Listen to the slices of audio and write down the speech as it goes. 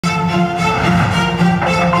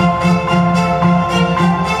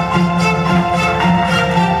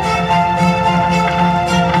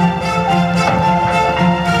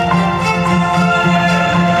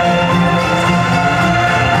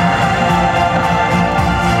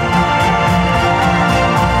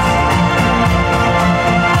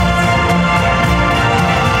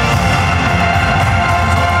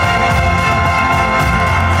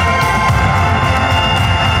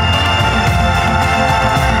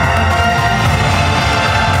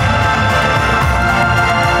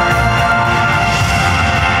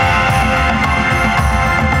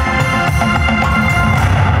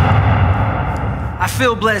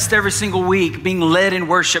feel blessed every single week being led in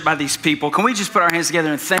worship by these people. Can we just put our hands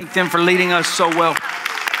together and thank them for leading us so well?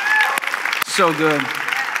 So good.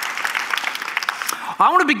 I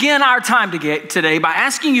want to begin our time today by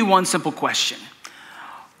asking you one simple question.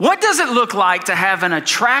 What does it look like to have an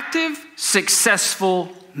attractive,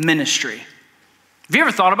 successful ministry? Have you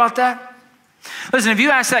ever thought about that? Listen, if you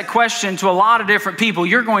ask that question to a lot of different people,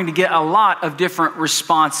 you're going to get a lot of different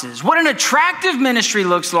responses. What an attractive ministry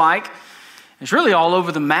looks like is really all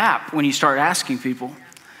over the map when you start asking people.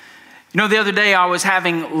 You know, the other day I was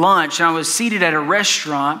having lunch and I was seated at a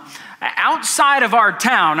restaurant outside of our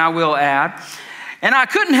town, I will add, and I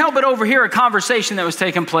couldn't help but overhear a conversation that was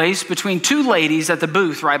taking place between two ladies at the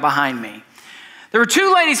booth right behind me. There were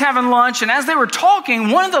two ladies having lunch, and as they were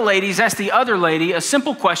talking, one of the ladies asked the other lady a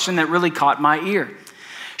simple question that really caught my ear.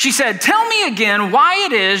 She said, "Tell me again why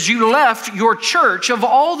it is you left your church of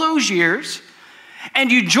all those years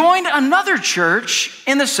and you joined another church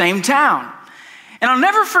in the same town." And I'll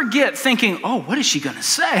never forget thinking, oh, what is she going to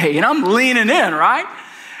say? And I'm leaning in, right?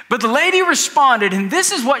 But the lady responded, and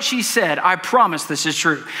this is what she said. I promise this is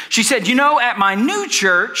true. She said, "You know, at my new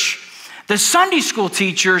church, the Sunday school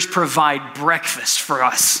teachers provide breakfast for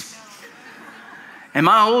us. And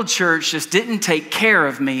my old church just didn't take care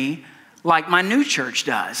of me like my new church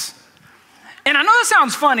does." And I know that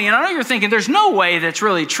sounds funny, and I know you're thinking there's no way that's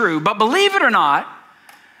really true, but believe it or not,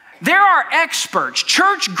 there are experts,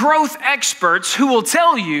 church growth experts, who will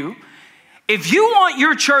tell you, if you want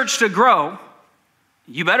your church to grow,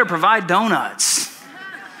 you better provide donuts.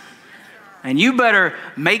 And you better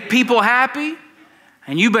make people happy.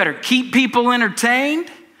 And you better keep people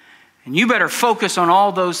entertained. And you better focus on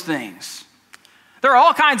all those things. There are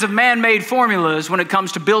all kinds of man-made formulas when it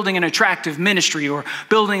comes to building an attractive ministry or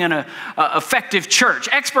building an effective church.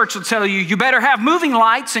 Experts will tell you, you better have moving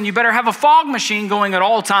lights and you better have a fog machine going at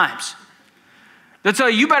all times. They'll tell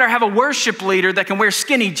you, you better have a worship leader that can wear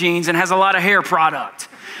skinny jeans and has a lot of hair product.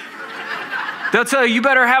 They'll tell you, you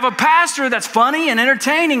better have a pastor that's funny and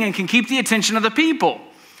entertaining and can keep the attention of the people.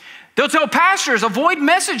 They'll tell pastors, avoid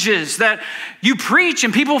messages that you preach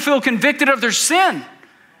and people feel convicted of their sin.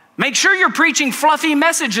 Make sure you're preaching fluffy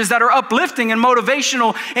messages that are uplifting and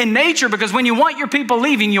motivational in nature, because when you want your people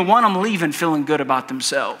leaving, you want them leaving feeling good about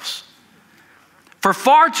themselves. For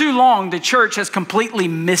far too long, the church has completely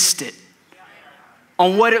missed it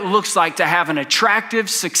on what it looks like to have an attractive,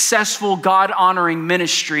 successful, God-honoring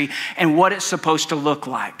ministry and what it's supposed to look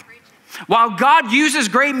like. While God uses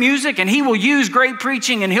great music and He will use great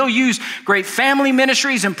preaching and He'll use great family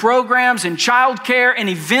ministries and programs and childcare and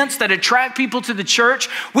events that attract people to the church,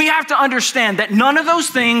 we have to understand that none of those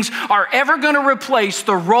things are ever going to replace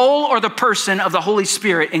the role or the person of the Holy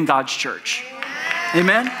Spirit in God's church.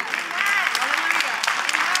 Amen?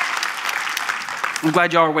 I'm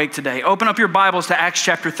glad y'all are awake today. Open up your Bibles to Acts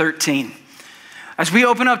chapter 13. As we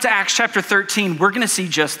open up to Acts chapter 13, we're going to see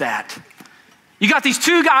just that. You got these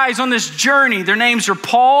two guys on this journey. Their names are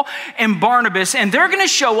Paul and Barnabas, and they're going to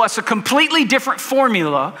show us a completely different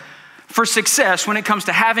formula for success when it comes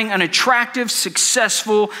to having an attractive,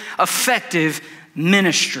 successful, effective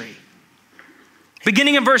ministry.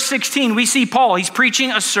 Beginning in verse 16, we see Paul. He's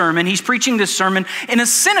preaching a sermon. He's preaching this sermon in a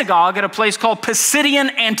synagogue at a place called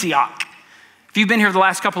Pisidian Antioch. If you've been here the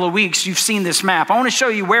last couple of weeks, you've seen this map. I want to show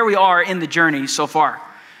you where we are in the journey so far.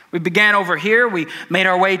 We began over here. We made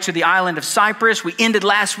our way to the island of Cyprus. We ended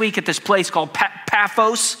last week at this place called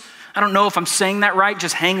Paphos. I don't know if I'm saying that right.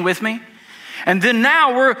 Just hang with me. And then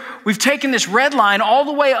now we've taken this red line all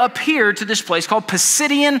the way up here to this place called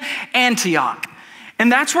Pisidian Antioch.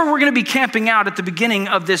 And that's where we're going to be camping out at the beginning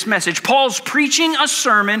of this message. Paul's preaching a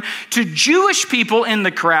sermon to Jewish people in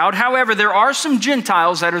the crowd. However, there are some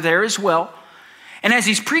Gentiles that are there as well. And as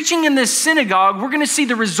he's preaching in this synagogue, we're going to see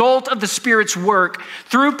the result of the Spirit's work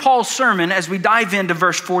through Paul's sermon as we dive into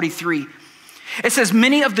verse 43. It says,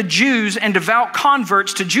 "Many of the Jews and devout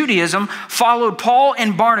converts to Judaism followed Paul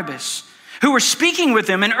and Barnabas, who were speaking with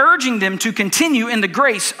them and urging them to continue in the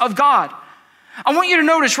grace of God." I want you to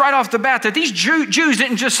notice right off the bat that these Jews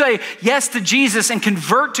didn't just say yes to Jesus and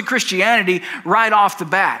convert to Christianity right off the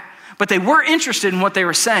bat, but they were interested in what they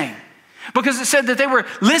were saying. Because it said that they were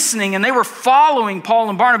listening and they were following Paul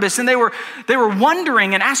and Barnabas, and they were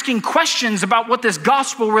wondering and asking questions about what this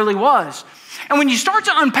gospel really was. And when you start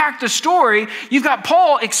to unpack the story, you've got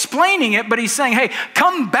Paul explaining it, but he's saying, hey,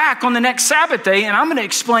 come back on the next Sabbath day, and I'm going to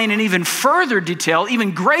explain in even further detail,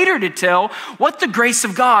 even greater detail, what the grace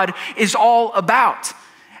of God is all about.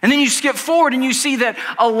 And then you skip forward and you see that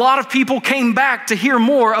a lot of people came back to hear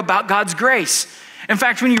more about God's grace. In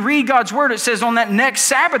fact, when you read God's word, it says on that next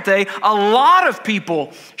Sabbath day, a lot of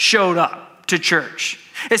people showed up to church.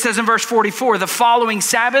 It says in verse 44, the following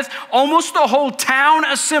Sabbath, almost the whole town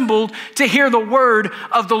assembled to hear the word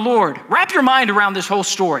of the Lord. Wrap your mind around this whole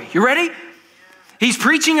story. You ready? He's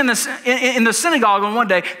preaching in the synagogue on one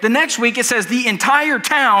day. The next week, it says the entire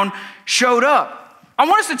town showed up. I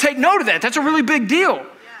want us to take note of that. That's a really big deal. Yeah.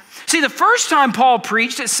 See, the first time Paul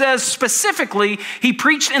preached, it says specifically he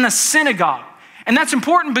preached in a synagogue. And that's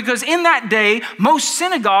important because in that day, most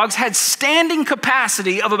synagogues had standing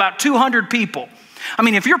capacity of about 200 people. I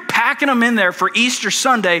mean, if you're packing them in there for Easter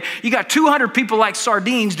Sunday, you got 200 people like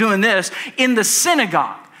sardines doing this in the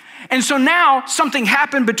synagogue. And so now something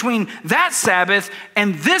happened between that Sabbath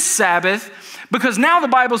and this Sabbath, because now the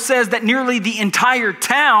Bible says that nearly the entire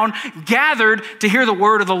town gathered to hear the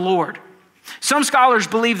word of the Lord. Some scholars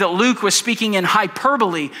believe that Luke was speaking in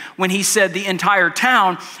hyperbole when he said the entire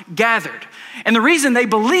town gathered. And the reason they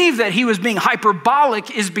believe that he was being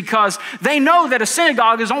hyperbolic is because they know that a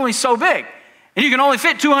synagogue is only so big. And you can only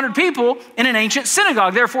fit 200 people in an ancient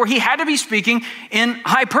synagogue. Therefore, he had to be speaking in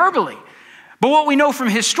hyperbole. But what we know from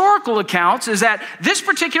historical accounts is that this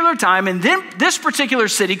particular time in this particular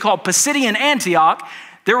city called Pisidian Antioch,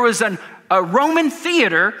 there was a Roman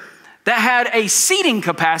theater that had a seating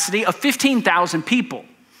capacity of 15,000 people.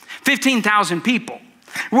 15,000 people.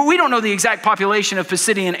 Well, we don't know the exact population of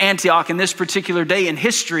Pisidian Antioch in this particular day in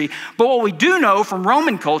history, but what we do know from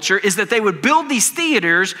Roman culture is that they would build these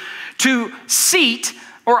theaters to seat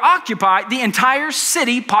or occupy the entire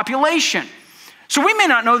city population. So we may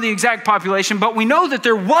not know the exact population, but we know that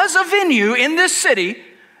there was a venue in this city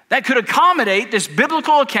that could accommodate this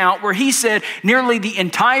biblical account where he said nearly the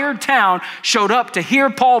entire town showed up to hear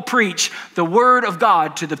Paul preach the word of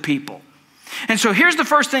God to the people. And so here's the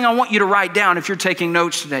first thing I want you to write down if you're taking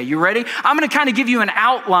notes today. You ready? I'm going to kind of give you an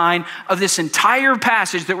outline of this entire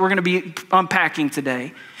passage that we're going to be unpacking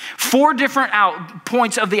today. 4 different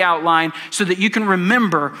points of the outline so that you can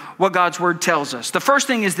remember what God's word tells us. The first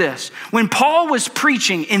thing is this. When Paul was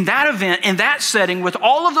preaching in that event, in that setting with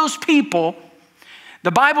all of those people,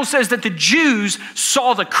 the Bible says that the Jews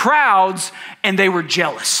saw the crowds and they were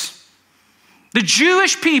jealous. The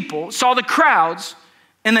Jewish people saw the crowds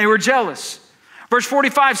and they were jealous. Verse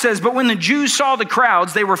 45 says, but when the Jews saw the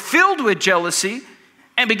crowds, they were filled with jealousy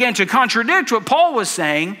and began to contradict what Paul was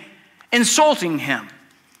saying, insulting him.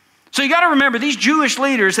 So you got to remember, these Jewish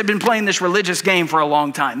leaders had been playing this religious game for a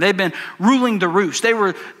long time. They've been ruling the roost. They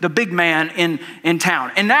were the big man in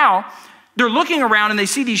town. And now they're looking around and they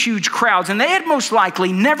see these huge crowds, and they had most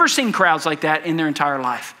likely never seen crowds like that in their entire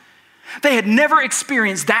life. They had never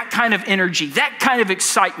experienced that kind of energy, that kind of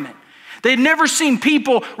excitement. They had never seen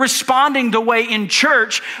people responding the way in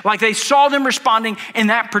church like they saw them responding in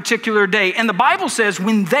that particular day. And the Bible says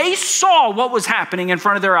when they saw what was happening in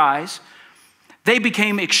front of their eyes, they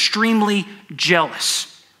became extremely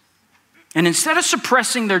jealous. And instead of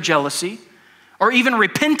suppressing their jealousy or even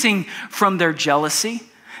repenting from their jealousy,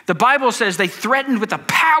 the Bible says they threatened with a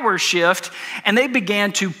power shift and they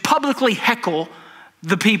began to publicly heckle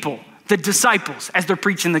the people, the disciples, as they're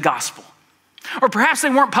preaching the gospel. Or perhaps they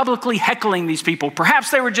weren't publicly heckling these people.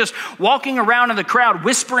 Perhaps they were just walking around in the crowd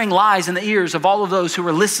whispering lies in the ears of all of those who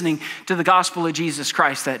were listening to the gospel of Jesus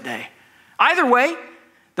Christ that day. Either way,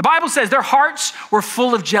 the Bible says their hearts were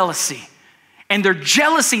full of jealousy, and their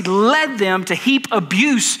jealousy led them to heap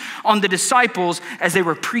abuse on the disciples as they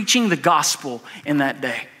were preaching the gospel in that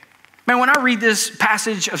day. Man, when I read this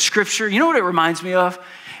passage of scripture, you know what it reminds me of?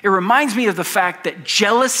 It reminds me of the fact that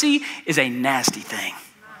jealousy is a nasty thing.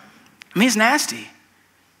 I mean, it's nasty.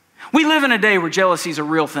 We live in a day where jealousy is a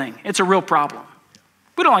real thing. It's a real problem.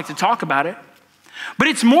 We don't like to talk about it. But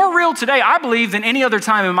it's more real today, I believe, than any other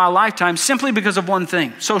time in my lifetime simply because of one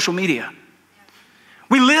thing, social media.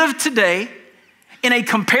 We live today in a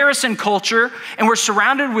comparison culture, and we're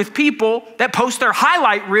surrounded with people that post their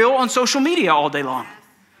highlight reel on social media all day long.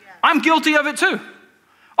 I'm guilty of it too.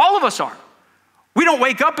 All of us are. We don't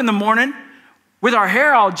wake up in the morning with our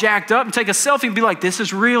hair all jacked up and take a selfie and be like, this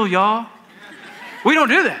is real, y'all. We don't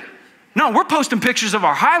do that. No, we're posting pictures of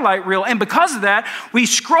our highlight reel. And because of that, we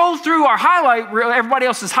scroll through our highlight reel, everybody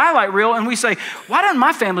else's highlight reel, and we say, why doesn't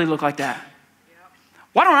my family look like that?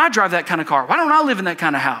 Why don't I drive that kind of car? Why don't I live in that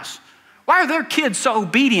kind of house? Why are their kids so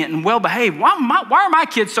obedient and well-behaved? Why are my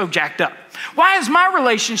kids so jacked up? Why is my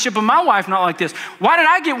relationship with my wife not like this? Why did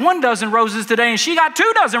I get 1 roses today and she got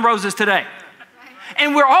 2 roses today?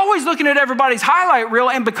 And we're always looking at everybody's highlight reel,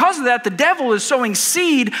 and because of that, the devil is sowing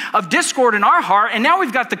seed of discord in our heart, and now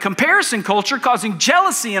we've got the comparison culture causing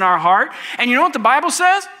jealousy in our heart. And you know what the Bible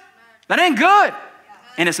says? That ain't good,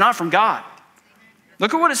 and it's not from God.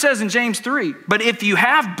 Look at what it says in James 3. But if you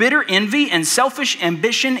have bitter envy and selfish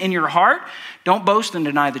ambition in your heart, don't boast and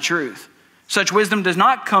deny the truth. Such wisdom does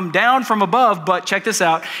not come down from above, but check this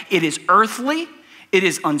out, it is earthly, it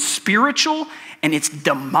is unspiritual, and it's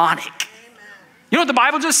demonic. You know what the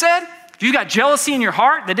Bible just said? If you've got jealousy in your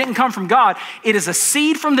heart that didn't come from God, it is a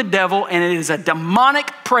seed from the devil, and it is a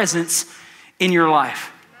demonic presence in your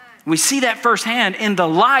life. We see that firsthand in the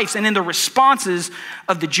lives and in the responses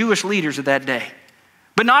of the Jewish leaders of that day.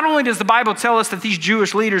 But not only does the Bible tell us that these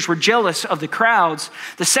Jewish leaders were jealous of the crowds,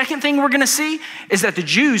 the second thing we're going to see is that the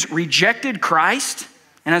Jews rejected Christ,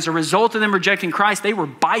 and as a result of them rejecting Christ, they were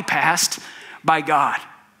bypassed by God.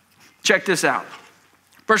 Check this out.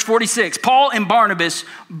 Verse 46, Paul and Barnabas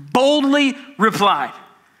boldly replied,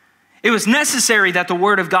 "It was necessary that the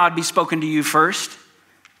word of God be spoken to you first.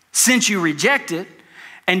 Since you reject it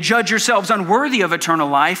and judge yourselves unworthy of eternal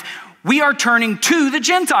life, we are turning to the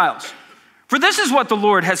Gentiles. For this is what the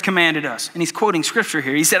Lord has commanded us." And he's quoting scripture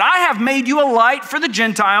here. He said, "I have made you a light for the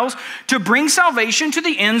Gentiles to bring salvation to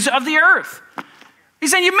the ends of the earth."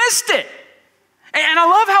 He's saying, you missed it. And I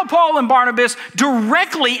love how Paul and Barnabas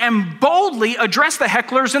directly and boldly address the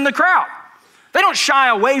hecklers in the crowd. They don't shy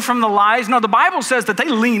away from the lies. No, the Bible says that they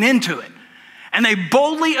lean into it. And they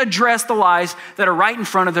boldly address the lies that are right in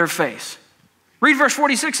front of their face. Read verse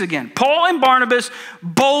 46 again. Paul and Barnabas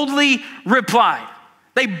boldly replied.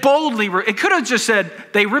 They boldly, it could have just said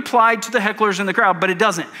they replied to the hecklers in the crowd, but it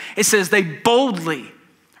doesn't. It says they boldly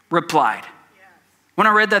replied. When I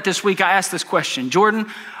read that this week, I asked this question,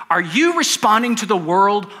 Jordan, are you responding to the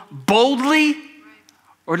world boldly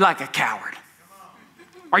or like a coward?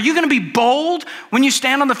 Are you going to be bold when you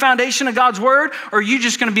stand on the foundation of God's word? Or are you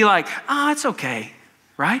just going to be like, it's okay,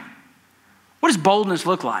 right? What does boldness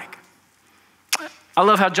look like? I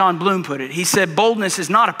love how John Bloom put it. He said, boldness is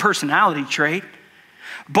not a personality trait.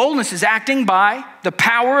 Boldness is acting by the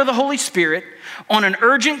power of the Holy Spirit on an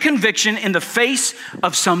urgent conviction in the face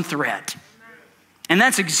of some threat. And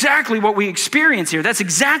that's exactly what we experience here. That's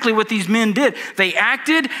exactly what these men did. They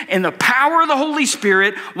acted in the power of the Holy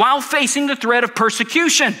Spirit while facing the threat of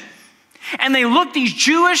persecution. And they looked these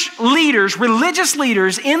Jewish leaders, religious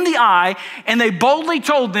leaders, in the eye, and they boldly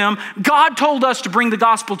told them, God told us to bring the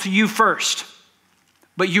gospel to you first,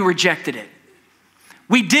 but you rejected it.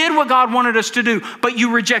 We did what God wanted us to do, but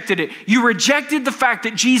you rejected it. You rejected the fact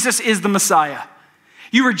that Jesus is the Messiah.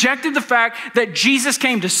 You rejected the fact that Jesus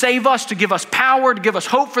came to save us, to give us power, to give us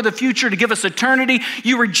hope for the future, to give us eternity.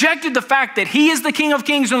 You rejected the fact that he is the King of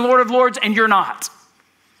Kings and Lord of Lords, and you're not.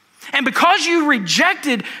 And because you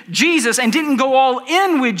rejected Jesus and didn't go all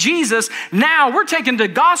in with Jesus, now we're taking the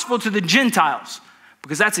gospel to the Gentiles,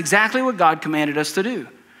 because that's exactly what God commanded us to do.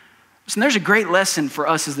 Listen, there's a great lesson for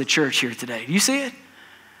us as the church here today. Do you see it?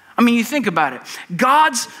 I mean, you think about it.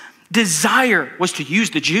 God's desire was to use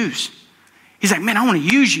the Jews. He's like, man, I want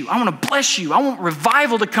to use you. I want to bless you. I want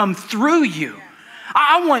revival to come through you.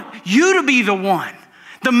 I want you to be the one,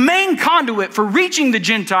 the main conduit for reaching the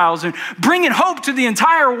Gentiles and bringing hope to the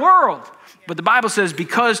entire world. But the Bible says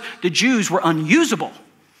because the Jews were unusable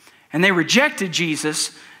and they rejected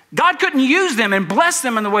Jesus, God couldn't use them and bless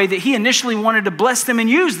them in the way that he initially wanted to bless them and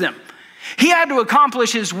use them. He had to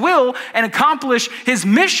accomplish his will and accomplish his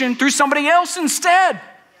mission through somebody else instead.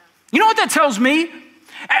 You know what that tells me?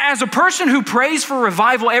 As a person who prays for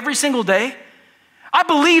revival every single day, I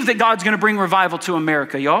believe that God's going to bring revival to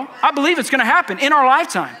America, y'all. I believe it's going to happen in our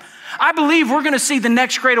lifetime. I believe we're going to see the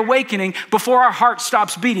next great awakening before our heart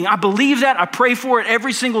stops beating. I believe that. I pray for it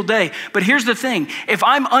every single day. But here's the thing. If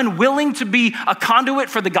I'm unwilling to be a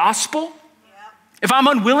conduit for the gospel, if I'm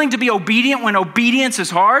unwilling to be obedient when obedience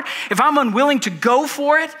is hard, if I'm unwilling to go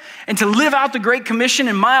for it and to live out the Great Commission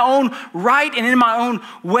in my own right and in my own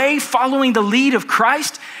way, following the lead of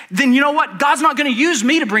Christ, then you know what? God's not going to use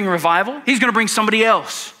me to bring revival. He's going to bring somebody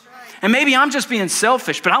else. And maybe I'm just being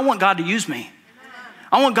selfish, but I want God to use me.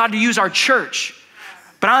 I want God to use our church.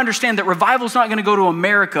 But I understand that revival is not going to go to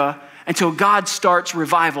America until God starts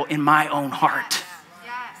revival in my own heart.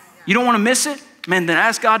 You don't want to miss it? Man, then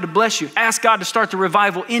ask God to bless you. Ask God to start the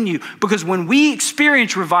revival in you. Because when we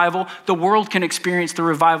experience revival, the world can experience the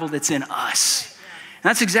revival that's in us. And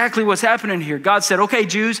that's exactly what's happening here. God said, okay,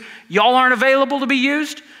 Jews, y'all aren't available to be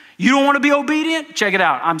used. You don't want to be obedient? Check it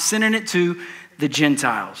out. I'm sending it to the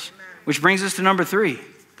Gentiles. Which brings us to number 3.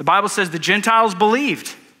 The Bible says the Gentiles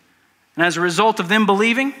believed. And as a result of them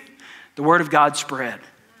believing, the word of God spread.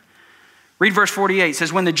 Read verse 48. It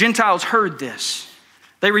says, when the Gentiles heard this,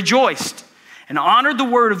 they rejoiced and honored the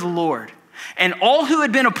word of the Lord. And all who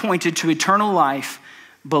had been appointed to eternal life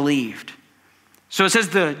believed. So it says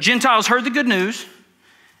the Gentiles heard the good news.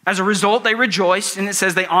 As a result, they rejoiced. And it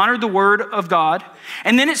says they honored the word of God.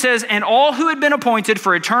 And then it says, and all who had been appointed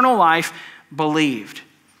for eternal life believed.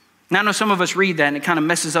 Now, I know some of us read that and it kind of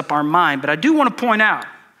messes up our mind, but I do want to point out,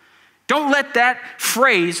 don't let that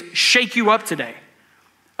phrase shake you up today.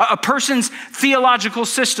 A person's theological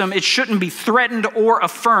system, it shouldn't be threatened or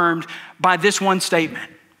affirmed by this one statement.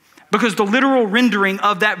 Because the literal rendering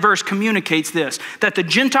of that verse communicates this, that the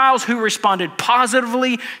Gentiles who responded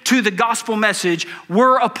positively to the gospel message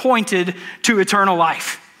were appointed to eternal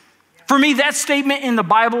life. For me, that statement in the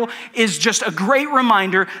Bible is just a great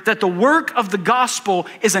reminder that the work of the gospel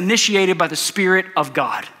is initiated by the Spirit of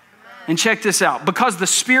God. And check this out. Because the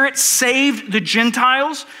Spirit saved the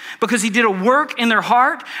Gentiles, because he did a work in their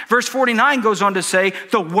heart, verse 49 goes on to say,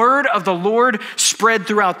 the word of the Lord spread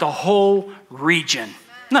throughout the whole region.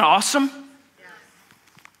 Isn't that awesome?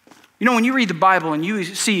 You know, when you read the Bible and you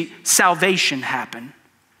see salvation happen,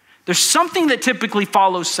 there's something that typically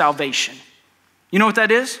follows salvation. You know what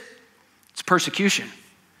that is? It's persecution.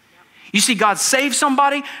 You see God save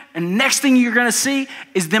somebody, and next thing you're going to see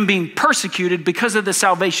is them being persecuted because of the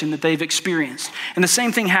salvation that they've experienced. And the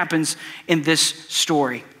same thing happens in this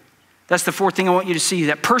story. That's the fourth thing I want you to see,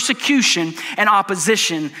 that persecution and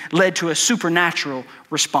opposition led to a supernatural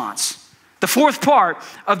response. The fourth part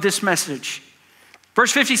of this message.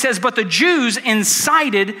 Verse 50 says, but the Jews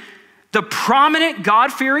incited the prominent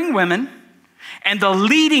God-fearing women and the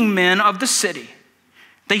leading men of the city.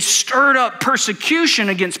 They stirred up persecution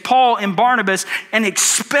against Paul and Barnabas and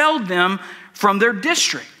expelled them from their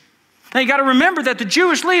district. Now you got to remember that the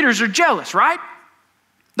Jewish leaders are jealous, right?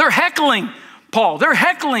 They're heckling Paul. They're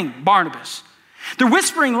heckling Barnabas. They're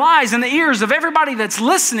whispering lies in the ears of everybody that's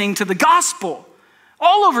listening to the gospel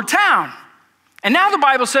all over town. And now the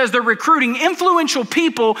Bible says they're recruiting influential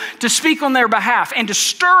people to speak on their behalf and to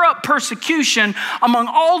stir up persecution among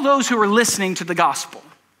all those who are listening to the gospel.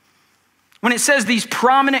 When it says these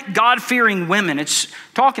prominent God-fearing women, it's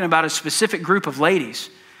talking about a specific group of ladies.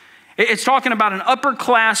 It's talking about an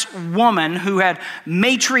upper-class woman who had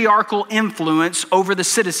matriarchal influence over the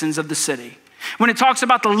citizens of the city. When it talks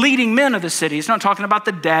about the leading men of the city, it's not talking about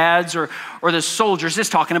the dads or the soldiers. It's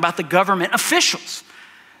talking about the government officials.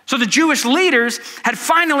 So the Jewish leaders had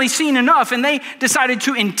finally seen enough, and they decided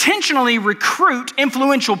to intentionally recruit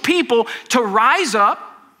influential people to rise up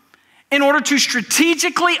in order to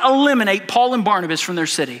strategically eliminate Paul and Barnabas from their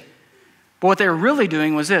city. But what they were really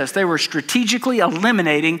doing was this. They were strategically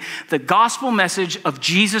eliminating the gospel message of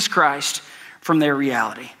Jesus Christ from their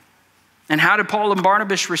reality. And how did Paul and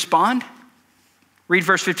Barnabas respond? Read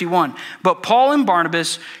verse 51. But Paul and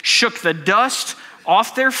Barnabas shook the dust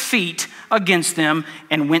off their feet against them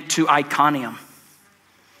and went to Iconium.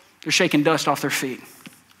 They're shaking dust off their feet.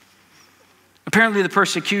 Apparently the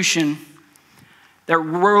persecution that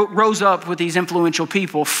rose up with these influential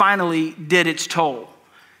people finally did its toll.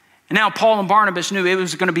 And now Paul and Barnabas knew it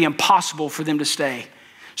was going to be impossible for them to stay.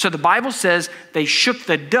 So the Bible says they shook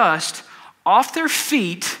the dust off their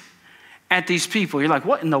feet at these people. You're like,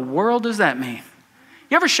 what in the world does that mean?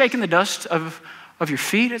 You ever shaken the dust of your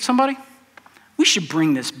feet at somebody? We should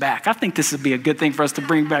bring this back. I think this would be a good thing for us to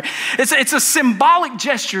bring back. It's a symbolic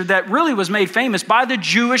gesture that really was made famous by the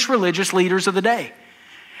Jewish religious leaders of the day.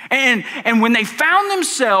 And when they found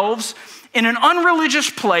themselves in an unreligious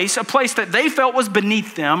place, a place that they felt was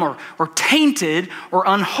beneath them or tainted or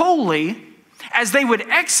unholy, as they would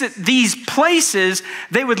exit these places,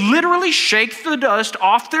 they would literally shake the dust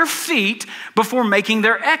off their feet before making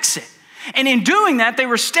their exit. And in doing that, they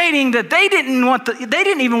were stating that they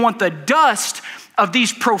didn't even want the dust of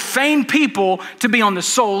these profane people to be on the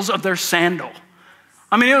soles of their sandal.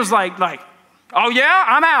 I mean, it was like, oh yeah,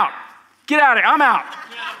 I'm out. Get out of here, I'm out.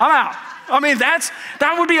 I mean,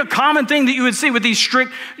 that would be a common thing that you would see with these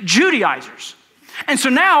strict Judaizers. And so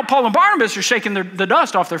now Paul and Barnabas are shaking the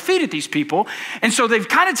dust off their feet at these people. And so they've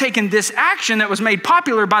kind of taken this action that was made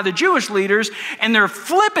popular by the Jewish leaders, and they're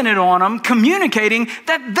flipping it on them, communicating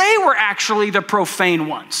that they were actually the profane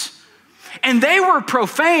ones. And they were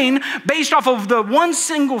profane based off of the one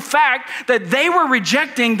single fact that they were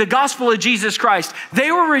rejecting the gospel of Jesus Christ.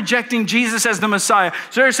 They were rejecting Jesus as the Messiah.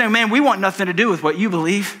 So they're saying, man, we want nothing to do with what you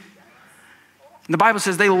believe. And the Bible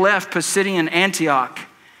says they left Pisidian Antioch.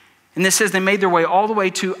 And this says they made their way all the way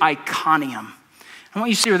to Iconium. I want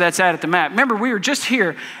you to see where that's at the map. Remember, we were just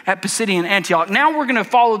here at Pisidian Antioch. Now we're going to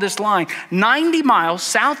follow this line 90 miles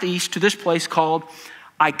southeast to this place called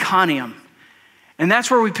Iconium. And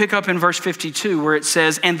that's where we pick up in verse 52, where it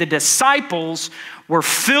says, and the disciples were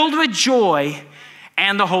filled with joy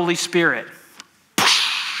and the Holy Spirit.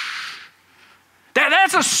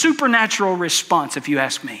 That's a supernatural response, if you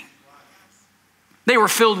ask me. They were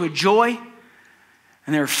filled with joy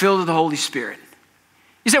and they were filled with the Holy Spirit.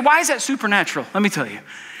 You say, why is that supernatural? Let me tell you.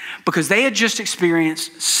 Because they had just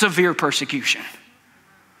experienced severe persecution.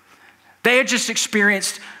 They had just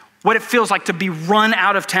experienced what it feels like to be run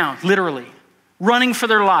out of town, literally, running for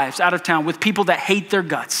their lives out of town with people that hate their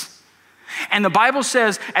guts. And the Bible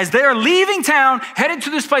says, as they are leaving town, headed to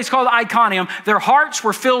this place called Iconium, their hearts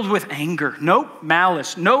were filled with anger. Nope.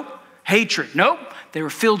 Malice. Nope. Hatred. Nope. They were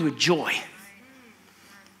filled with joy.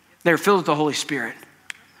 They were filled with the Holy Spirit.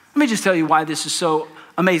 Let me just tell you why this is so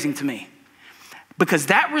amazing to me. Because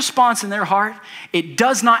that response in their heart, it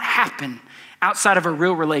does not happen outside of a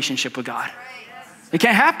real relationship with God. It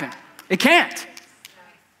can't happen. It can't.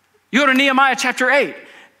 You go to Nehemiah chapter 8.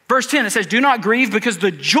 Verse 10, it says, do not grieve because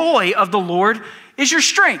the joy of the Lord is your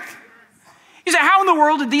strength. You say, how in the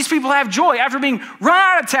world did these people have joy after being run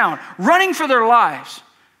out of town, running for their lives?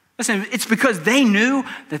 Listen, it's because they knew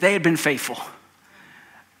that they had been faithful.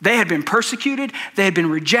 They had been persecuted, they had been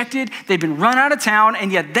rejected, they'd been run out of town,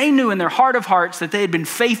 and yet they knew in their heart of hearts that they had been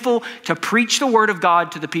faithful to preach the word of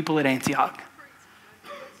God to the people at Antioch.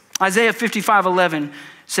 Isaiah 55:11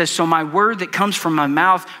 says, so my word that comes from my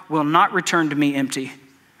mouth will not return to me empty,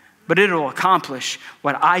 but it will accomplish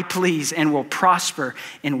what I please and will prosper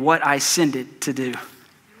in what I send it to do. Amen.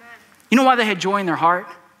 You know why they had joy in their heart?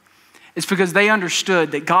 It's because they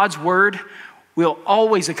understood that God's word will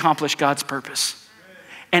always accomplish God's purpose.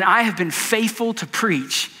 And I have been faithful to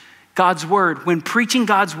preach God's word when preaching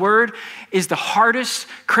God's word is the hardest,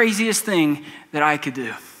 craziest thing that I could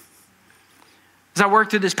do. As I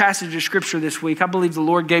worked through this passage of scripture this week, I believe the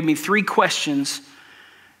Lord gave me 3 questions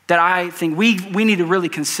that I think we need to really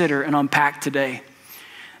consider and unpack today.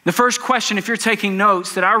 The first question, if you're taking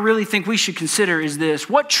notes, that I really think we should consider is this: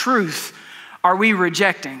 what truth are we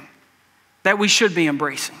rejecting that we should be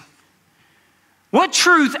embracing? What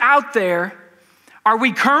truth out there are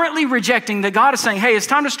we currently rejecting that God is saying, hey, it's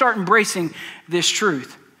time to start embracing this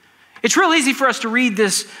truth? It's real easy for us to read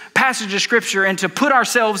this passage of scripture and to put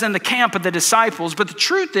ourselves in the camp of the disciples, but the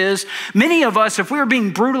truth is, many of us, if we were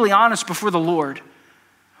being brutally honest before the Lord,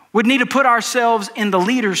 would need to put ourselves in the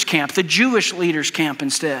leaders' camp, the Jewish leaders' camp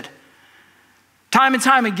instead. Time and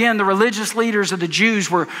time again, the religious leaders of the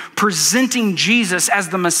Jews were presenting Jesus as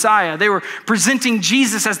the Messiah. They were presenting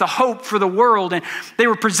Jesus as the hope for the world, and they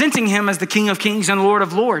were presenting him as the King of Kings and Lord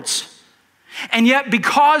of Lords. And yet,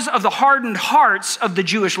 because of the hardened hearts of the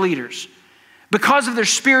Jewish leaders, because of their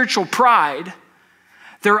spiritual pride,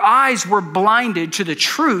 their eyes were blinded to the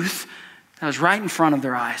truth that was right in front of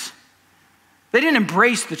their eyes. They didn't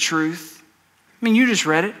embrace the truth. I mean, you just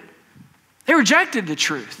read it. They rejected the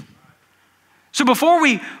truth. So before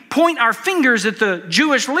we point our fingers at the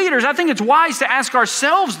Jewish leaders, I think it's wise to ask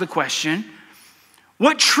ourselves the question,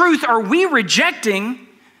 what truth are we rejecting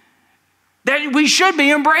that we should be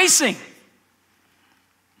embracing?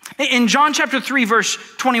 In John chapter 3, verse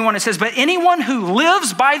 21, it says, but anyone who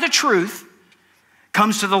lives by the truth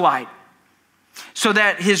comes to the light, so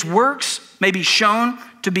that his works may be shown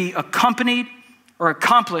to be accompanied or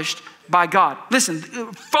accomplished by God. Listen,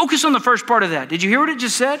 focus on the first part of that. Did you hear what it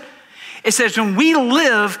just said? It says, when we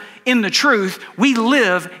live in the truth, we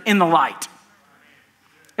live in the light.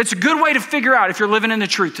 It's a good way to figure out if you're living in the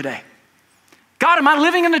truth today. God, am I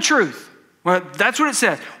living in the truth? Well, that's what it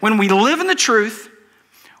says. When we live in the truth,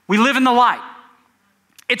 we live in the light.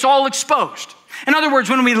 It's all exposed. In other words,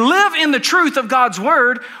 when we live in the truth of God's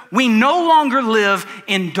word, we no longer live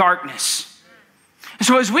in darkness. And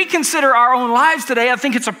so as we consider our own lives today, I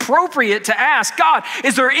think it's appropriate to ask, God,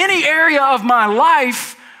 is there any area of my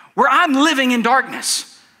life where I'm living in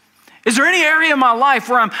darkness? Is there any area of my life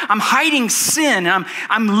where I'm hiding sin and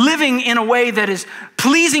I'm living in a way that is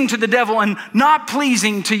pleasing to the devil and not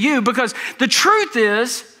pleasing to you? Because the truth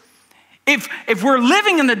is, if we're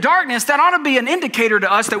living in the darkness, that ought to be an indicator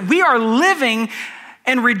to us that we are living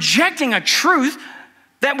and rejecting a truth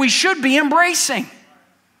that we should be embracing.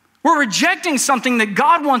 We're rejecting something that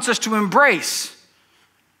God wants us to embrace.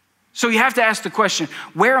 So you have to ask the question,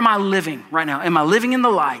 where am I living right now? Am I living in the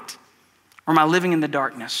light or am I living in the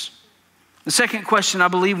darkness? The second question I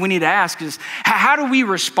believe we need to ask is, how do we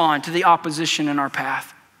respond to the opposition in our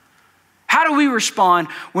path? How do we respond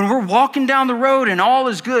when we're walking down the road and all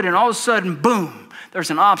is good and all of a sudden, boom, there's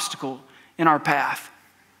an obstacle in our path?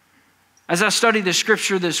 As I studied the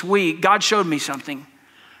scripture this week, God showed me something.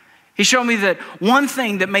 He showed me that one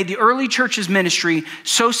thing that made the early church's ministry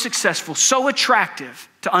so successful, so attractive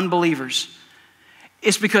to unbelievers,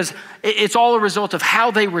 is because it's all a result of how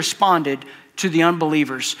they responded to the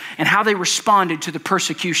unbelievers and how they responded to the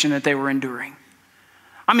persecution that they were enduring.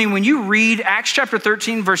 I mean, when you read Acts chapter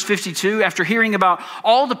 13, verse 52, after hearing about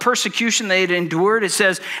all the persecution they had endured, it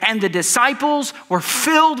says, and the disciples were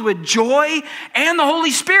filled with joy and the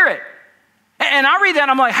Holy Spirit. And I read that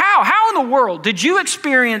and I'm like, how in the world did you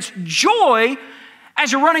experience joy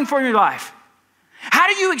as you're running for your life? How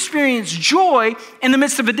do you experience joy in the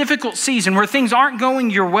midst of a difficult season where things aren't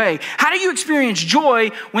going your way? How do you experience joy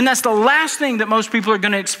when that's the last thing that most people are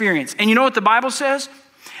going to experience? And you know what the Bible says?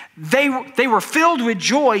 They were filled with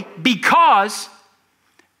joy because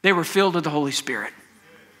they were filled with the Holy Spirit.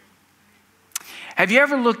 Have you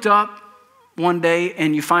ever looked up one day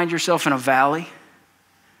and you find yourself in a valley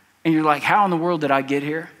and you're like, how in the world did I get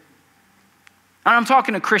here? And I'm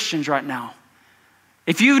talking to Christians right now.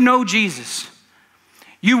 If you know Jesus,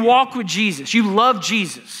 you walk with Jesus, you love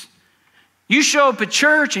Jesus, you show up at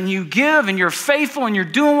church and you give and you're faithful and you're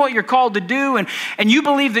doing what you're called to do and you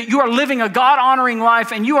believe that you are living a God-honoring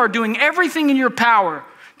life and you are doing everything in your power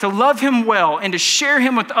to love him well and to share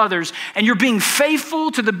him with others, and you're being faithful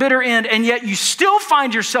to the bitter end, and yet you still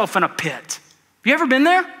find yourself in a pit. Have you ever been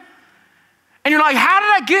there? And you're like, how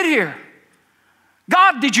did I get here?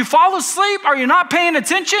 God, did you fall asleep? Are you not paying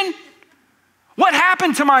attention? What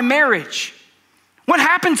happened to my marriage? What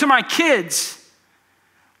happened to my kids?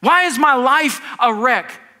 Why is my life a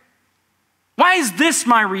wreck? Why is this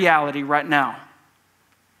my reality right now?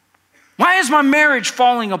 Why is my marriage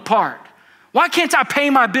falling apart? Why can't I pay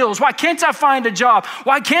my bills? Why can't I find a job?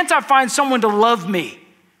 Why can't I find someone to love me?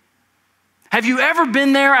 Have you ever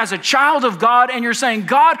been there as a child of God and you're saying,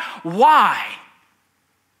 God, why?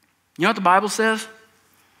 You know what the Bible says?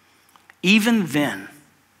 Even then,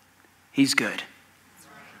 he's good.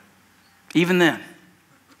 Even then.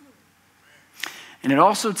 And it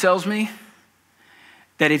also tells me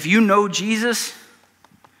that if you know Jesus,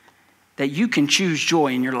 that you can choose joy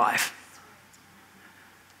in your life.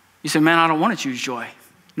 You say, man, I don't want to choose joy.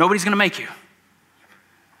 Nobody's going to make you.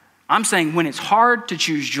 I'm saying when it's hard to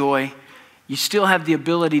choose joy, you still have the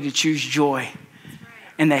ability to choose joy.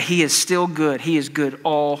 And that he is still good. He is good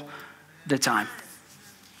all the time.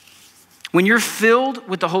 When you're filled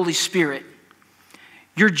with the Holy Spirit,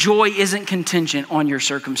 your joy isn't contingent on your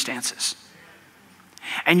circumstances.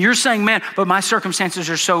 And you're saying, man, but my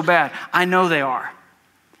circumstances are so bad. I know they are.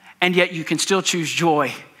 And yet you can still choose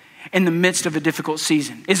joy in the midst of a difficult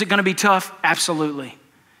season. Is it going to be tough? Absolutely.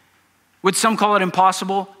 Would some call it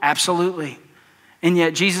impossible? Absolutely. And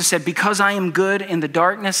yet Jesus said, because I am good in the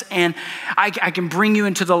darkness and I can bring you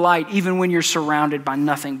into the light even when you're surrounded by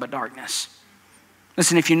nothing but darkness.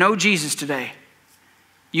 Listen, if you know Jesus today,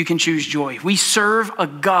 you can choose joy. We serve a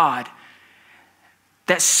God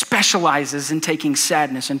that specializes in taking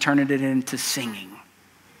sadness and turning it into singing.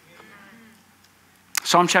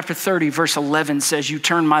 Psalm chapter 30, verse 11 says, you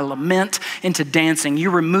turn my lament into dancing. You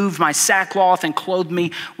removed my sackcloth and clothed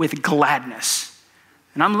me with gladness.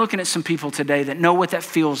 And I'm looking at some people today that know what that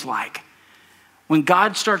feels like. When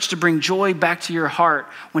God starts to bring joy back to your heart,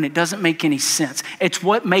 when it doesn't make any sense. It's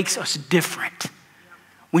what makes us different.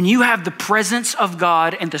 When you have the presence of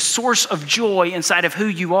God and the source of joy inside of who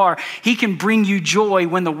you are, he can bring you joy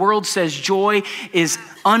when the world says joy is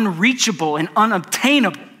unreachable and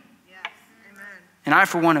unobtainable. And I,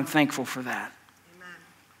 for one, am thankful for that. Amen.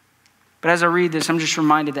 But as I read this, I'm just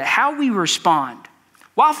reminded that how we respond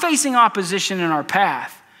while facing opposition in our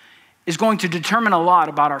path is going to determine a lot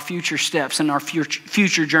about our future steps and our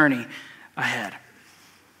future journey ahead.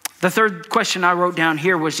 The third question I wrote down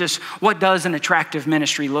here was just, what does an attractive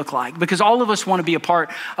ministry look like? Because all of us want to be a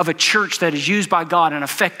part of a church that is used by God and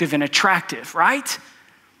effective and attractive, right?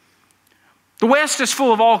 The West is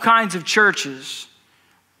full of all kinds of churches,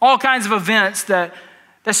 all kinds of events that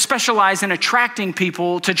specialize in attracting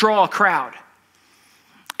people to draw a crowd.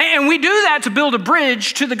 And we do that to build a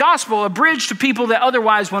bridge to the gospel, a bridge to people that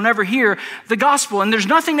otherwise will never hear the gospel. And there's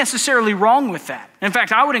nothing necessarily wrong with that. In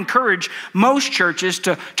fact, I would encourage most churches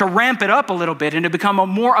to ramp it up a little bit and to become a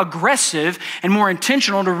more aggressive and more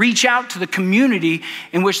intentional to reach out to the community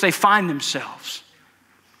in which they find themselves.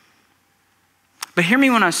 But hear me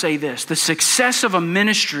when I say this. The success of a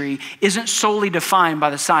ministry isn't solely defined by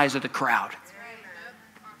the size of the crowd.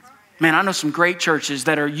 Man, I know some great churches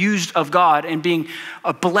that are used of God and being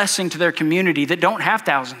a blessing to their community that don't have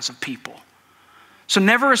thousands of people. So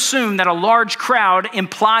never assume that a large crowd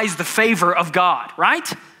implies the favor of God,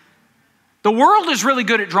 right? The world is really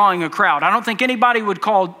good at drawing a crowd. I don't think anybody would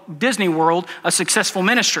call Disney World a successful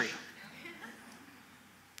ministry.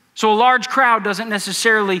 So a large crowd doesn't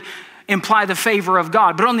necessarily imply the favor of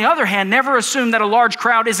God. But on the other hand, never assume that a large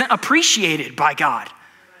crowd isn't appreciated by God.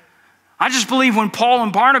 I just believe when Paul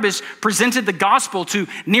and Barnabas presented the gospel to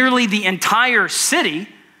nearly the entire city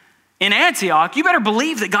in Antioch, you better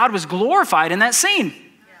believe that God was glorified in that scene.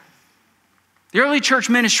 Yeah. The early church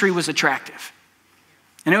ministry was attractive.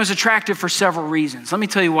 And it was attractive for several reasons. Let me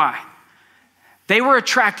tell you why. They were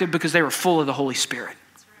attractive because they were full of the Holy Spirit.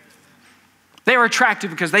 They were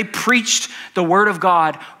attractive because they preached the word of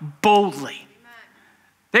God boldly.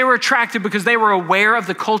 They were attractive because they were aware of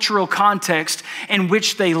the cultural context in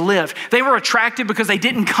which they lived. They were attractive because they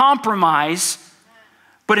didn't compromise,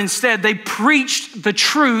 but instead they preached the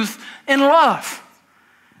truth in love.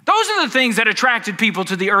 Those are the things that attracted people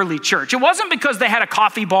to the early church. It wasn't because they had a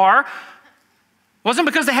coffee bar. It wasn't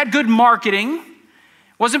because they had good marketing.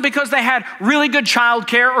 It wasn't because they had really good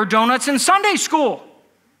childcare or donuts in Sunday school.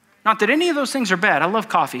 Not that any of those things are bad. I love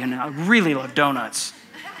coffee and I really love donuts.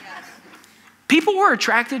 People were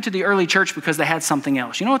attracted to the early church because they had something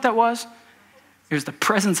else. You know what that was? It was the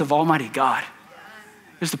presence of Almighty God.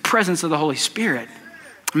 It was the presence of the Holy Spirit.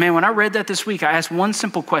 Man, when I read that this week, I asked one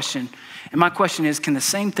simple question. And my question is, can the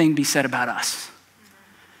same thing be said about us?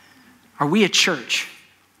 Are we a church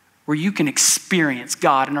where you can experience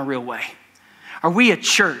God in a real way? Are we a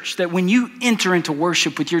church that when you enter into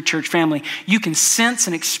worship with your church family, you can sense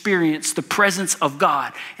and experience the presence of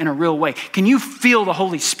God in a real way? Can you feel the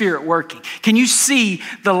Holy Spirit working? Can you see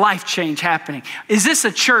the life change happening? Is this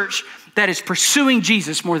a church that is pursuing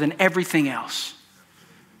Jesus more than everything else?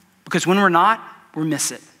 Because when we're not, we'll miss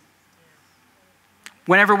it.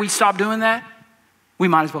 Whenever we stop doing that, we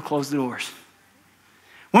might as well close the doors.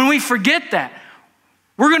 When we forget that,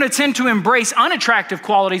 we're going to tend to embrace unattractive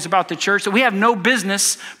qualities about the church that we have no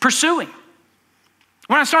business pursuing.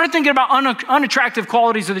 When I started thinking about unattractive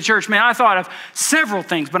qualities of the church, man, I thought of several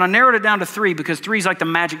things, but I narrowed it down to 3 because 3 is like the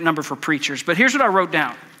magic number for preachers. But here's what I wrote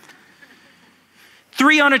down.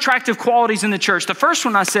 3 unattractive qualities in the church. The first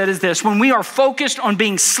one I said is this: when we are focused on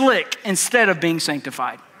being slick instead of being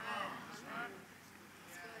sanctified.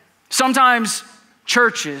 Sometimes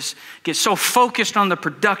churches get so focused on the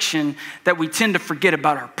production that we tend to forget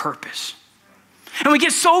about our purpose. And we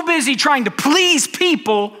get so busy trying to please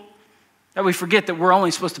people that we forget that we're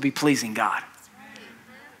only supposed to be pleasing God.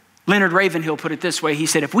 Leonard Ravenhill put it this way. He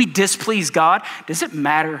said, if we displease God, does it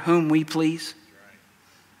matter whom we please?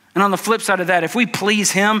 And on the flip side of that, if we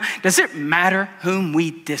please him, does it matter whom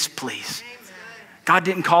we displease? God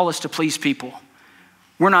didn't call us to please people.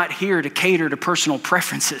 We're not here to cater to personal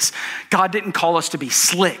preferences. God didn't call us to be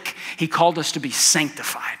slick. He called us to be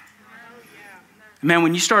sanctified. Man,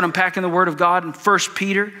 when you start unpacking the word of God in 1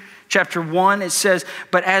 Peter chapter 1, it says,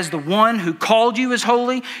 but as the one who called you is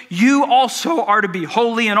holy, you also are to be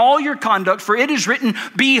holy in all your conduct, for it is written,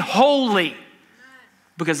 be holy,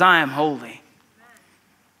 because I am holy.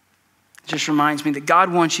 It just reminds me that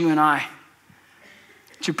God wants you and I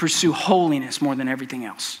to pursue holiness more than everything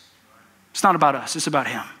else. It's not about us, it's about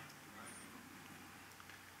him.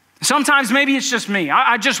 Sometimes maybe it's just me.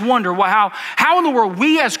 I just wonder how in the world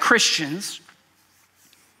we as Christians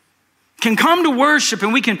can come to worship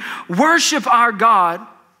and we can worship our God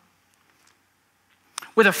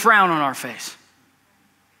with a frown on our face.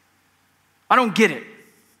 I don't get it,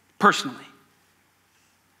 personally.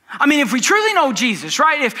 I mean, if we truly know Jesus,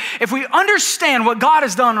 right? If we understand what God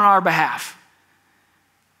has done on our behalf,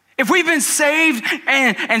 if we've been saved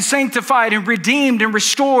and sanctified and redeemed and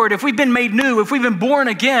restored, if we've been made new, if we've been born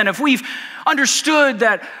again, if we've understood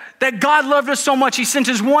that God loved us so much, he sent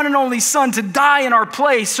his one and only son to die in our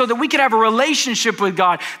place so that we could have a relationship with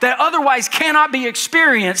God that otherwise cannot be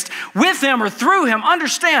experienced with him or through him.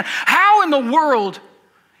 Understand, how in the world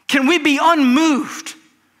can we be unmoved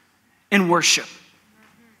in worship?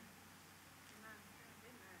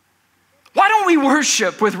 Why don't we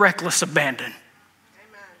worship with reckless abandon?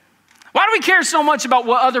 Why do we care so much about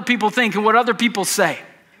what other people think and what other people say?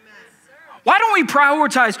 Why don't we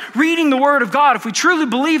prioritize reading the word of God if we truly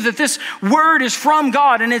believe that this word is from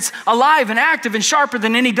God and it's alive and active and sharper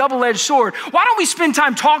than any double-edged sword? Why don't we spend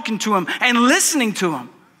time talking to him and listening to him?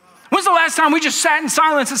 When's the last time we just sat in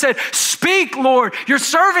silence and said, speak, Lord, your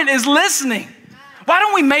servant is listening? Why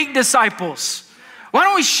don't we make disciples? Why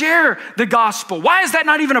don't we share the gospel? Why is that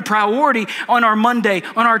not even a priority on our Monday,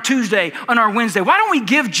 on our Tuesday, on our Wednesday? Why don't we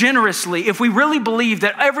give generously if we really believe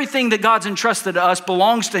that everything that God's entrusted to us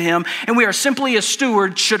belongs to him and we are simply a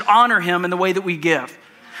steward, should honor him in the way that we give?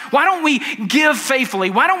 Why don't we give faithfully?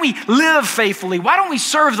 Why don't we live faithfully? Why don't we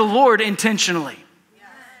serve the Lord intentionally?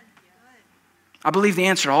 I believe the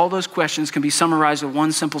answer to all those questions can be summarized with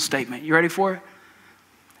one simple statement. You ready for it?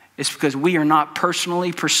 It's because we are not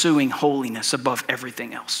personally pursuing holiness above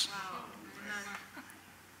everything else.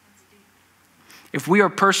 If we are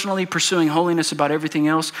personally pursuing holiness about everything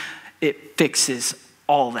else, it fixes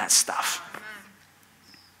all that stuff.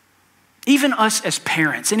 Even us as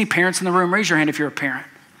parents. Any parents in the room? Raise your hand if you're a parent.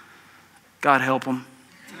 God help them.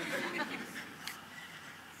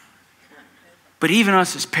 But even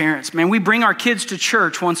us as parents, man, we bring our kids to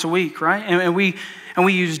church once a week, right? And and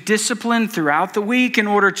we use discipline throughout the week in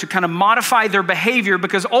order to kind of modify their behavior,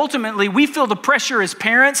 because ultimately we feel the pressure as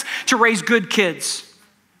parents to raise good kids.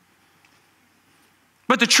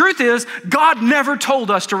 But the truth is, God never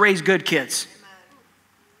told us to raise good kids.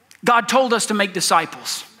 God told us to make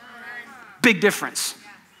disciples. Big difference.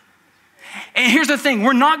 And here's the thing,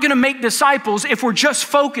 we're not gonna make disciples if we're just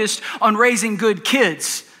focused on raising good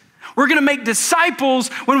kids. We're gonna make disciples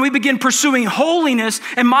when we begin pursuing holiness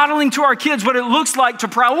and modeling to our kids what it looks like to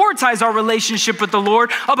prioritize our relationship with the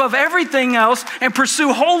Lord above everything else and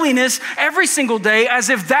pursue holiness every single day as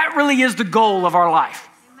if that really is the goal of our life.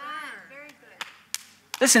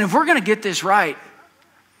 Listen, if we're gonna get this right,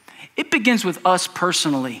 it begins with us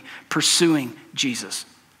personally pursuing Jesus.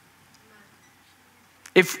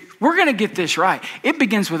 If we're gonna get this right, it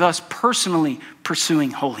begins with us personally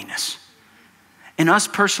pursuing holiness and us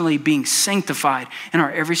personally being sanctified in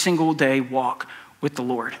our every single day walk with the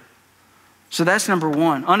Lord. So that's number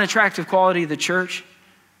one. Unattractive quality of the church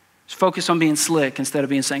is focus on being slick instead of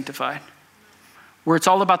being sanctified, where it's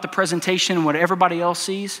all about the presentation and what everybody else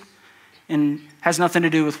sees and has nothing to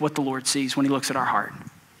do with what the Lord sees when he looks at our heart.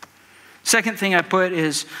 Second thing I put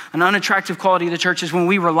is an unattractive quality of the church is when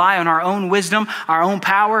we rely on our own wisdom, our own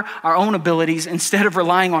power, our own abilities, instead of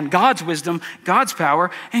relying on God's wisdom, God's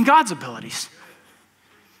power, and God's abilities.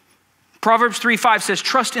 Proverbs 3:5 says,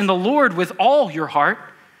 trust in the Lord with all your heart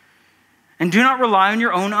and do not rely on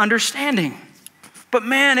your own understanding. But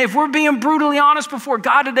man, if we're being brutally honest before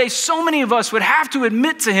God today, so many of us would have to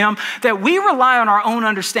admit to him that we rely on our own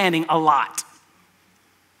understanding a lot.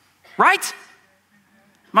 Right?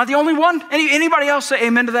 Am I the only one? Anybody else say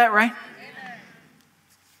amen to that, right? Amen.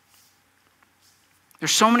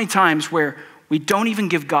 There's so many times where we don't even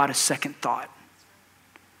give God a second thought.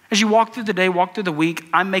 As you walk through the day, walk through the week,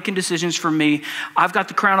 I'm making decisions for me. I've got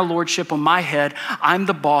the crown of lordship on my head. I'm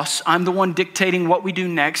the boss. I'm the one dictating what we do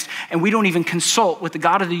next. And we don't even consult with the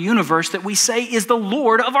God of the universe that we say is the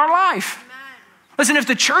Lord of our life. Amen. Listen, if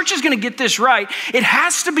the church is going to get this right, it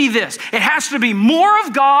has to be this. It has to be more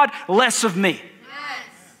of God, less of me.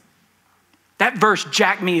 Yes. That verse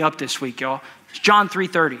jacked me up this week, y'all. It's John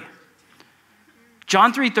 3:30.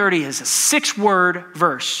 John 3:30 is a 6-word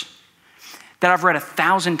verse that I've read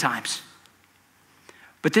 1,000 times.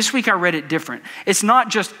 But this week I read it different. It's not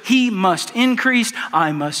just he must increase,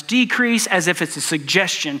 I must decrease, as if it's a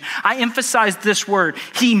suggestion. I emphasize this word,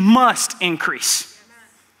 he must increase.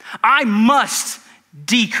 I must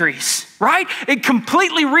decrease, right? It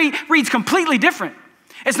completely reads completely different.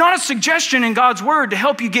 It's not a suggestion in God's word to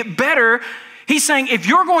help you get better. He's saying, if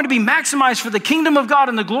you're going to be maximized for the kingdom of God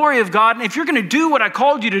and the glory of God, and if you're going to do what I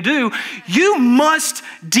called you to do, you must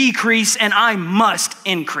decrease and I must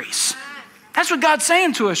increase. That's what God's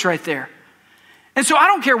saying to us right there. And so I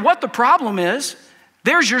don't care what the problem is,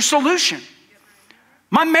 there's your solution.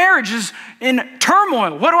 My marriage is in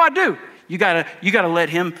turmoil. What do? You gotta let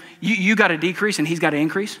him, you gotta decrease and he's gotta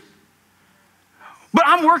increase. But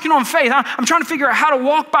I'm working on faith. I'm trying to figure out how to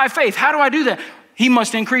walk by faith. How do I do that? He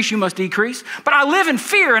must increase, you must decrease. But I live in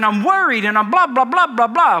fear and I'm worried and I'm blah, blah, blah, blah,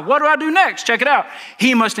 blah. What do I do next? Check it out.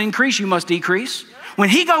 He must increase, you must decrease. When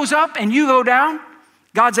he goes up and you go down,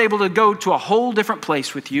 God's able to go to a whole different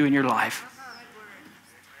place with you in your life.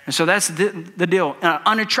 And so that's the deal. An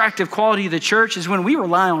unattractive quality of the church is when we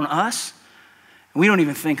rely on us and we don't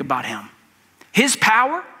even think about him. His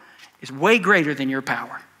power is way greater than your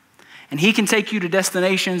power. And he can take you to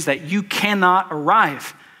destinations that you cannot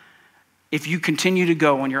arrive if you continue to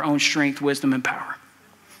go on your own strength, wisdom, and power.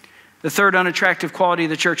 The third unattractive quality of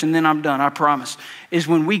the church, and then I'm done, I promise, is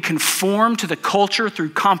when we conform to the culture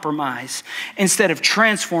through compromise instead of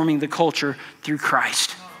transforming the culture through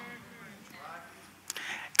Christ.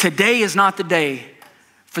 Today is not the day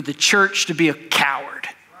for the church to be a coward.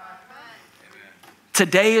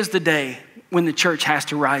 Today is the day when the church has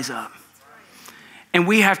to rise up. And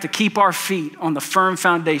we have to keep our feet on the firm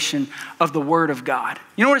foundation of the Word of God.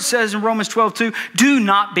 You know what it says in Romans 12:2? Do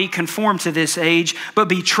not be conformed to this age, but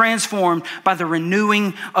be transformed by the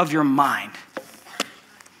renewing of your mind.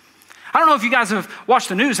 I don't know if you guys have watched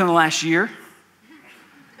the news in the last year,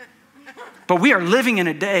 but we are living in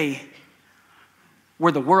a day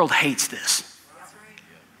where the world hates this.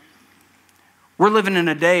 We're living in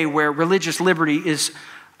a day where religious liberty is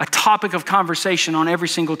a topic of conversation on every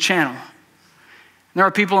single channel. There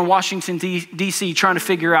are people in Washington, D.C. trying to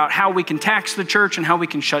figure out how we can tax the church and how we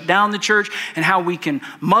can shut down the church and how we can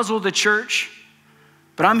muzzle the church.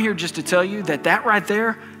 But I'm here just to tell you that right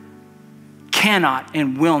there cannot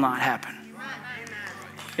and will not happen.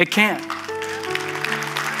 It can't.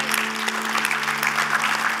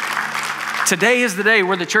 Today is the day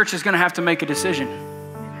where the church is going to have to make a decision.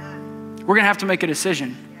 We're going to have to make a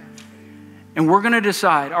decision. And we're going to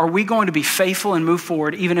decide, are we going to be faithful and move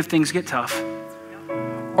forward even if things get tough?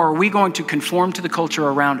 Or are we going to conform to the culture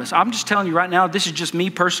around us? I'm just telling you right now, this is just me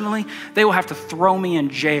personally. They will have to throw me in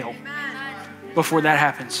jail before that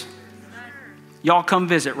happens. Y'all come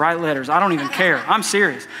visit, write letters. I don't even care. I'm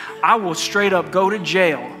serious. I will straight up go to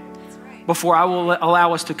jail before I will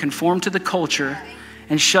allow us to conform to the culture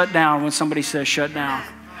and shut down when somebody says shut down.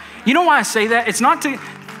 You know why I say that? It's not to,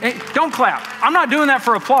 don't clap. I'm not doing that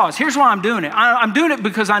for applause. Here's why I'm doing it. I'm doing it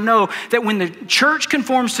because I know that when the church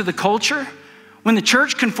conforms to the culture, when the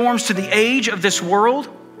church conforms to the age of this world,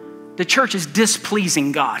 the church is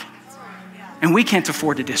displeasing God. And we can't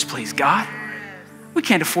afford to displease God. We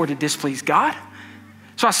can't afford to displease God.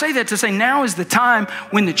 So I say that to say now is the time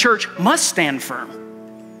when the church must stand firm.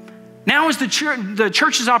 Now is the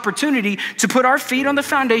church's opportunity to put our feet on the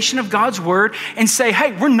foundation of God's word and say,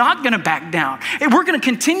 hey, we're not going to back down. And we're going to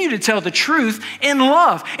continue to tell the truth in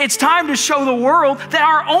love. It's time to show the world that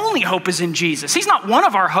our only hope is in Jesus. He's not one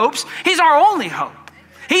of our hopes. He's our only hope.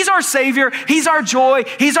 He's our Savior. He's our joy.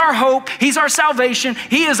 He's our hope. He's our salvation.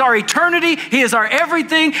 He is our eternity. He is our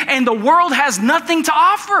everything. And the world has nothing to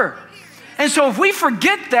offer. And so if we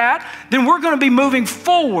forget that, then we're going to be moving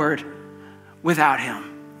forward without him.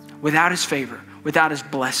 Without his favor, without his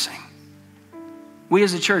blessing. We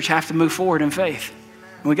as a church have to move forward in faith.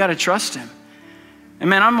 And we got to trust him. And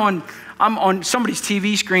man, I'm on somebody's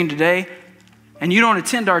TV screen today, and you don't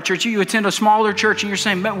attend our church, you attend a smaller church, and you're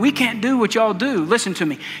saying, man, we can't do what y'all do. Listen to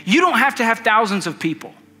me. You don't have to have thousands of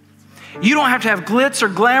people. You don't have to have glitz or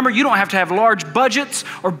glamour. You don't have to have large budgets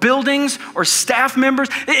or buildings or staff members.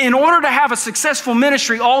 In order to have a successful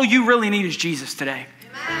ministry, all you really need is Jesus today.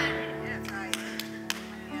 Amen.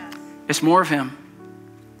 It's more of him.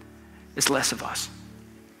 It's less of us.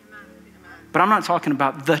 But I'm not talking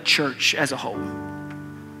about the church as a whole.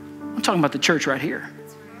 I'm talking about the church right here.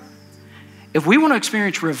 If we want to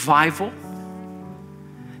experience revival,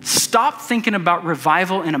 stop thinking about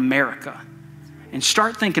revival in America and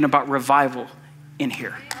start thinking about revival in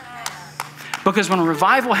here. Because when a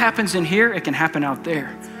revival happens in here, it can happen out there.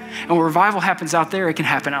 And when revival happens out there, it can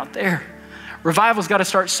happen out there. Revival's got to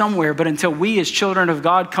start somewhere, but until we as children of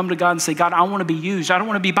God come to God and say, God, I want to be used. I don't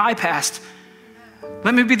want to be bypassed.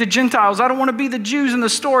 Let me be the Gentiles. I don't want to be the Jews in the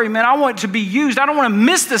story, man. I want to be used. I don't want to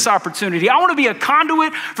miss this opportunity. I want to be a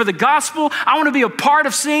conduit for the gospel. I want to be a part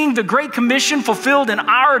of seeing the Great Commission fulfilled in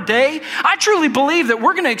our day. I truly believe that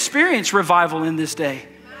we're going to experience revival in this day.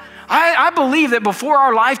 I believe that before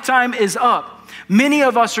our lifetime is up, many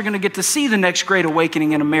of us are going to get to see the next great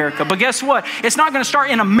awakening in America. But guess what? It's not going to start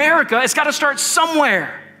in America. It's got to start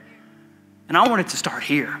somewhere. And I want it to start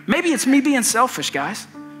here. Maybe it's me being selfish, guys.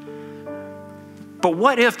 But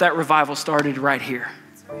what if that revival started right here?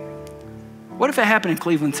 What if it happened in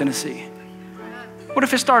Cleveland, Tennessee? What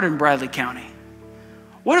if it started in Bradley County?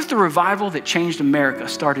 What if the revival that changed America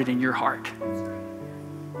started in your heart?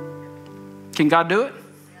 Can God do it?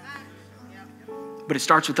 But it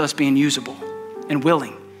starts with us being usable and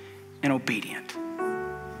willing and obedient.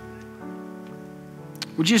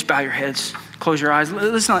 Would you just bow your heads, close your eyes?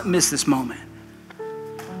 Let's not miss this moment.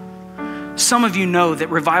 Some of you know that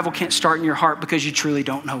revival can't start in your heart because you truly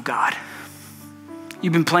don't know God.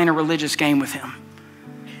 You've been playing a religious game with him.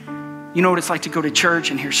 You know what it's like to go to church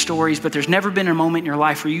and hear stories, but there's never been a moment in your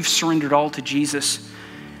life where you've surrendered all to Jesus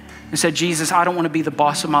and said, Jesus, I don't want to be the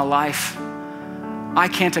boss of my life. I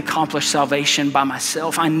can't accomplish salvation by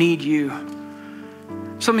myself. I need you.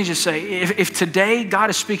 So let me just say, if today God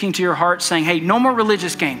is speaking to your heart saying, hey, no more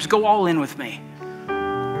religious games, go all in with me.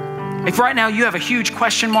 If right now you have a huge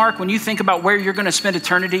question mark when you think about where you're going to spend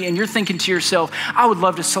eternity and you're thinking to yourself, I would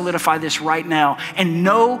love to solidify this right now and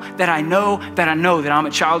know that I'm a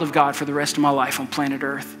child of God for the rest of my life on planet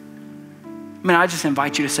Earth. I just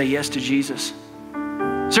invite you to say yes to Jesus.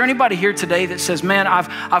 Is there anybody here today that says, man,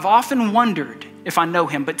 I've often wondered if I know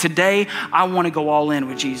him, but today I want to go all in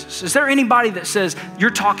with Jesus? Is there anybody that says, you're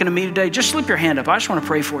talking to me today? Just slip your hand up. I just want to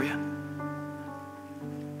pray for you.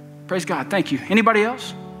 Praise God. Thank you. Anybody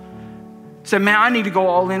else? Say, man, I need to go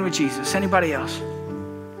all in with Jesus. Anybody else?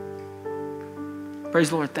 Praise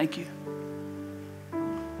the Lord. Thank you.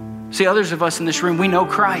 See, others of us in this room, we know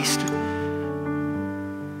Christ.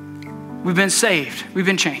 We've been saved. We've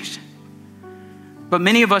been changed. But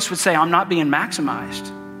many of us would say, I'm not being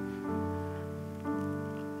maximized.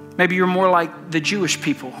 Maybe you're more like the Jewish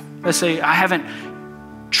people that say, I haven't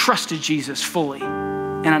trusted Jesus fully,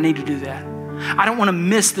 and I need to do that. I don't want to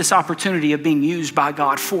miss this opportunity of being used by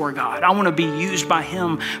God for God. I want to be used by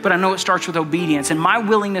him, but I know it starts with obedience and my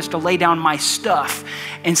willingness to lay down my stuff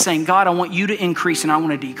and saying, God, I want you to increase and I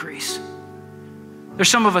want to decrease. There's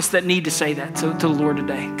some of us that need to say that to the Lord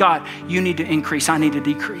today. God, you need to increase. I need to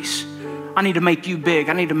decrease. I need to make you big.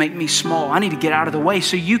 I need to make me small. I need to get out of the way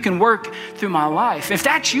so you can work through my life. If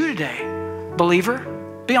that's you today,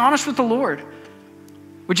 believer, be honest with the Lord.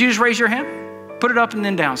 Would you just raise your hand? Put it up and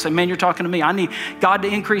then down. Say, man, you're talking to me. I need God to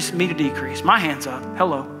increase, me to decrease. My hand's up.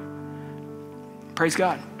 Hello. Praise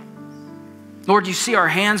God. Lord, you see our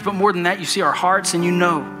hands, but more than that, you see our hearts, and you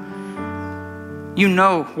know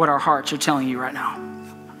what our hearts are telling you right now.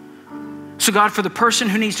 So God, for the person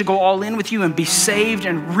who needs to go all in with you and be saved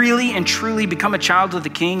and really and truly become a child of the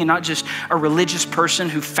King and not just a religious person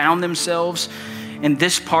who found themselves in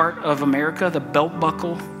this part of America, the belt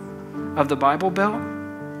buckle of the Bible Belt.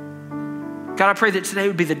 God, I pray that today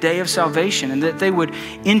would be the day of salvation and that they would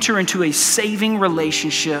enter into a saving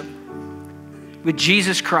relationship with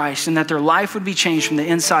Jesus Christ and that their life would be changed from the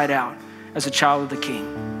inside out as a child of the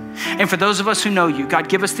King. And for those of us who know you, God,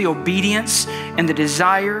 give us the obedience and the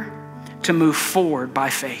desire to move forward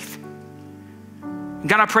by faith.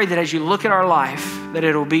 God, I pray that as you look at our life, that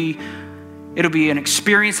it'll be an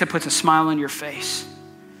experience that puts a smile on your face.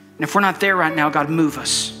 And if we're not there right now, God, move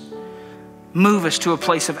us. Move us to a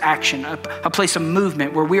place of action, a place of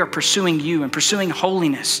movement where we are pursuing you and pursuing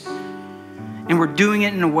holiness. And we're doing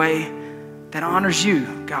it in a way that honors you,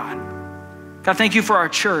 God. God, thank you for our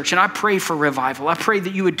church. And I pray for revival. I pray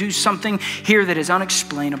that you would do something here that is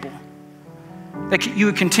unexplainable. That you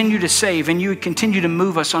would continue to save and you would continue to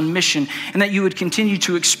move us on mission and that you would continue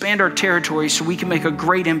to expand our territory so we can make a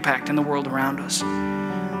great impact in the world around us.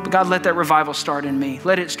 But God, let that revival start in me.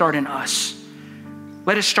 Let it start in us.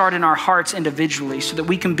 Let it start in our hearts individually so that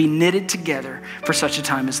we can be knitted together for such a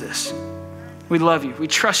time as this. We love you. We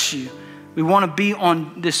trust you. We want to be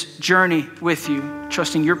on this journey with you,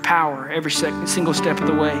 trusting your power every single step of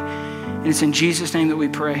the way. And it's in Jesus' name that we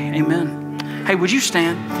pray. Amen. Hey, would you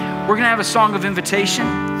stand? We're going to have a song of invitation.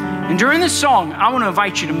 And during this song, I want to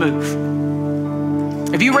invite you to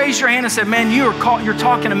move. If you raised your hand and said, man, you're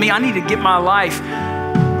talking to me, I need to get my life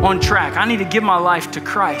on track. I need to give my life to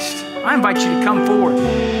Christ. I invite you to come forward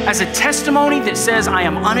as a testimony that says I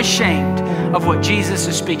am unashamed of what Jesus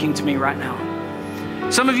is speaking to me right now.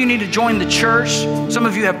 Some of you need to join the church. Some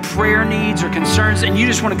of you have prayer needs or concerns and you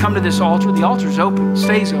just want to come to this altar. The altar is open,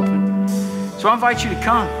 stays open. So I invite you to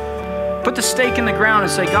come. Put the stake in the ground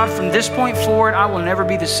and say, God, from this point forward, I will never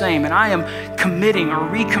be the same. And I am committing or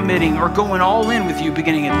recommitting or going all in with you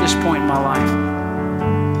beginning at this point in my life.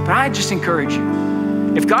 But I just encourage you,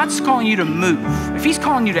 if God's calling you to move, if he's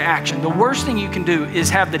calling you to action, the worst thing you can do is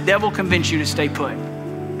have the devil convince you to stay put.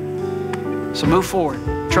 So move forward,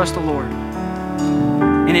 trust the Lord.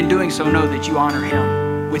 And in doing so, know that you honor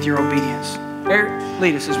him with your obedience. Eric,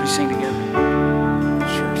 lead us as we sing together.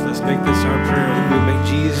 Let's make this our prayer that we make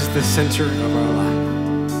Jesus the center of our life.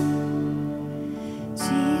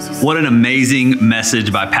 What an amazing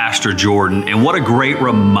message by Pastor Jordan, and what a great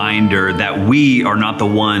reminder that we are not the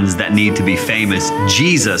ones that need to be famous.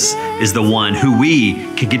 Jesus is the one who we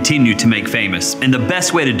can continue to make famous. And the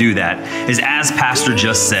best way to do that is, as Pastor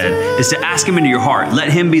just said, is to ask him into your heart.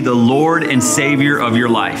 Let him be the Lord and Savior of your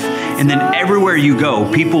life. And then everywhere you go,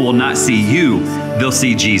 people will not see you, they'll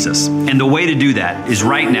see Jesus. And the way to do that is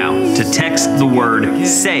right now to text the word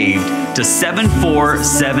SAVED to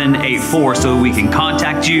 74784 so that we can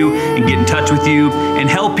contact you and get in touch with you and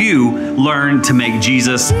help you learn to make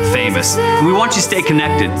Jesus famous. And we want you to stay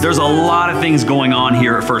connected. There's a lot of things going on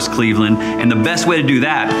here at First Cleveland, and the best way to do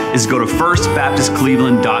that is go to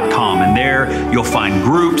firstbaptistcleveland.com, and there you'll find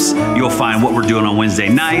groups, you'll find what we're doing on Wednesday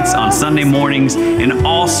nights, on Sunday mornings, and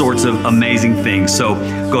all sorts of amazing things. So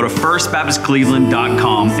go to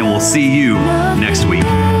firstbaptistcleveland.com, and we'll see you next week.